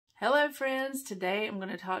Hello friends, today I'm going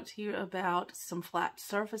to talk to you about some flat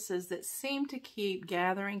surfaces that seem to keep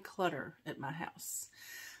gathering clutter at my house.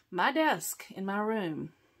 My desk in my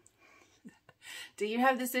room. Do you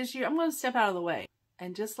have this issue? I'm going to step out of the way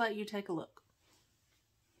and just let you take a look.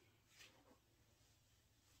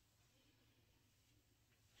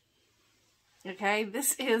 Okay,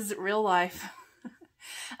 this is real life.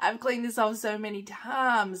 I've cleaned this off so many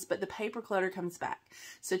times, but the paper clutter comes back.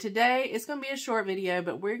 So today it's going to be a short video,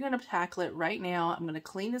 but we're going to tackle it right now. I'm going to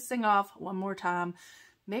clean this thing off one more time.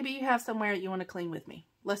 Maybe you have somewhere you want to clean with me.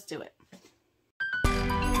 Let's do it.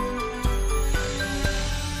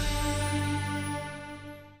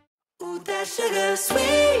 Ooh, that sugar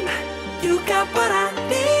sweet, you got what I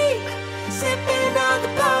need. Sipping on the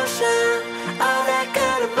potion, all that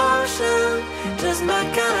good emotion, just my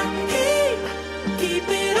kind of heat. Keep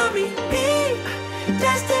it on repeat,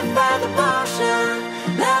 tested by the motion,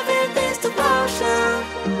 loving this devotion.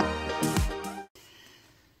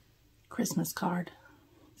 Christmas card,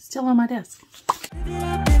 still on my desk.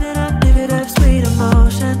 Live it up, sweet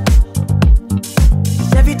emotion.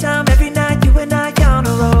 Every time, every night, you and I on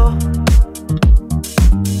a roll.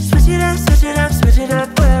 Switch it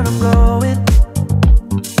up where I'm going.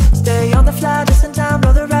 Stay on the fly, just in time,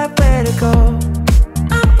 know the right way to go.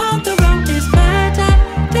 I'm on the road, it's my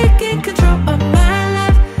time, taking control of my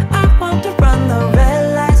life. I want to run the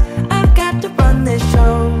red lights, I've got to run this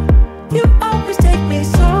show. You always take me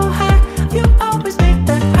so high, you always make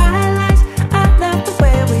the highlights. I love the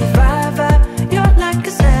way we vibe, you're like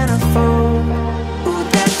a centerfold. Ooh,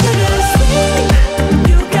 that sugar sweet,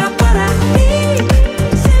 you got what I need.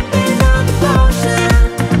 Sipping on the potion,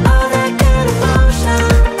 all that good emotion,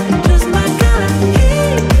 just my kind of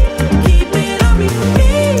heat. Keep it on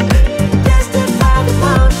repeat, tested by the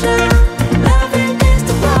motion, loving this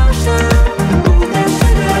devotion. Ooh, that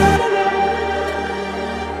sugar.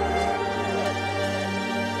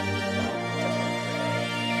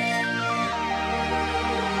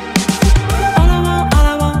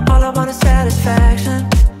 All I want is satisfaction.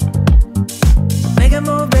 Make a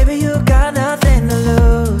move, baby, you got nothing to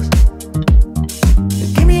lose.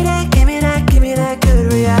 Give me that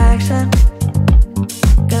good reaction.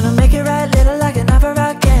 Gonna make it right, little like an offer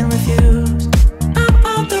I can't refuse. I'm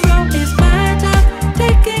on the road, it's my time,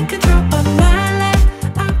 taking control of my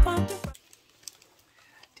life. I want to.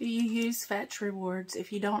 Do you use Fetch Rewards?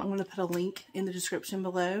 If you don't, I'm going to put a link in the description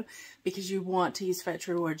below because you want to use Fetch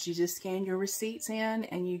Rewards. You just scan your receipts in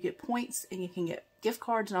and you get points and you can get gift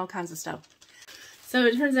cards and all kinds of stuff. So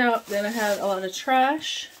it turns out that I had a lot of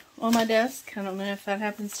trash on my desk. I don't know if that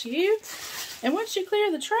happens to you. And once you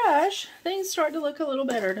clear the trash, things start to look a little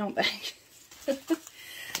better, don't they?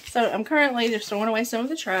 So I'm currently just throwing away some of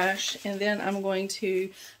the trash, and then I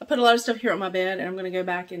put a lot of stuff here on my bed, and I'm going to go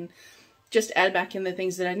back and just add back in the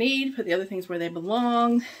things that I need, put the other things where they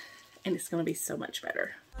belong, and it's going to be so much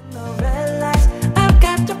better. No red lights, I've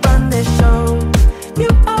got to run this show. You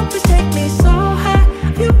always take me so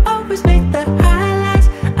high, you always make the highlights.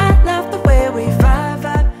 I love the way we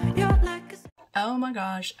vibe, you're like a... Oh my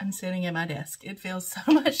gosh, I'm sitting at my desk. It feels so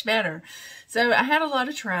much better. So I had a lot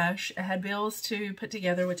of trash. I had bills to put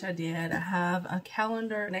together, which I did. I have a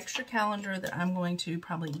calendar, an extra calendar that I'm going to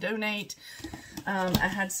probably donate. I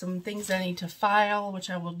had some things I need to file, which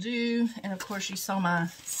I will do. And of course, you saw my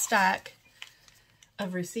stack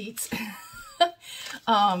of receipts.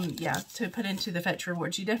 Yeah, to put into the Fetch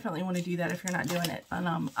Rewards. You definitely want to do that if you're not doing it. And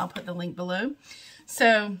I'll put the link below.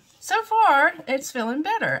 So far, it's feeling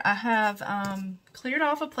better. I have cleared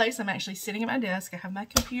off a place. I'm actually sitting at my desk. I have my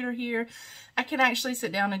computer here. I can actually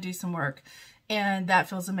sit down and do some work. And that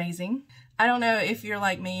feels amazing. I don't know if you're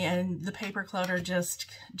like me and the paper clutter just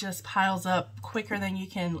piles up quicker than you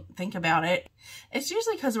can think about it. It's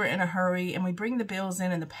usually because we're in a hurry and we bring the bills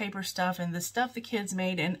in and the paper stuff and the stuff the kids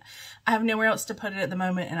made, and I have nowhere else to put it at the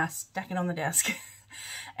moment, and I stack it on the desk.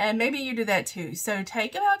 And maybe you do that too. So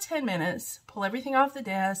take about 10 minutes, pull everything off the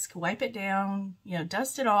desk, wipe it down,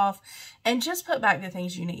 dust it off, and just put back the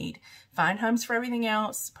things you need. Find homes for everything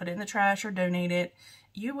else, put it in the trash or donate it.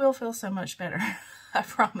 You will feel so much better. I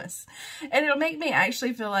promise. And it'll make me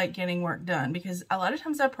actually feel like getting work done, because a lot of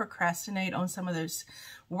times I procrastinate on some of those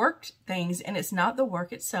work things, and it's not the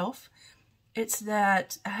work itself. It's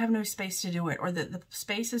that I have no space to do it, or that the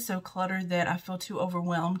space is so cluttered that I feel too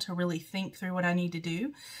overwhelmed to really think through what I need to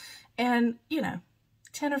do. And,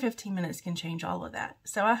 10 or 15 minutes can change all of that.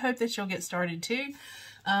 So I hope that you'll get started too.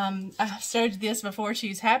 I started this before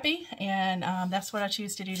Choose Happy, and that's what I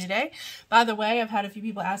choose to do today. By the way, I've had a few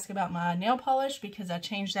people ask about my nail polish because I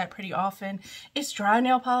change that pretty often. It's dry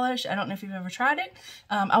nail polish. I don't know if you've ever tried it.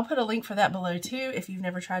 I'll put a link for that below too. If you've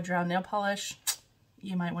never tried dry nail polish,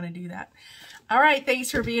 you might want to do that. All right,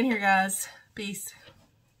 thanks for being here, guys. Peace.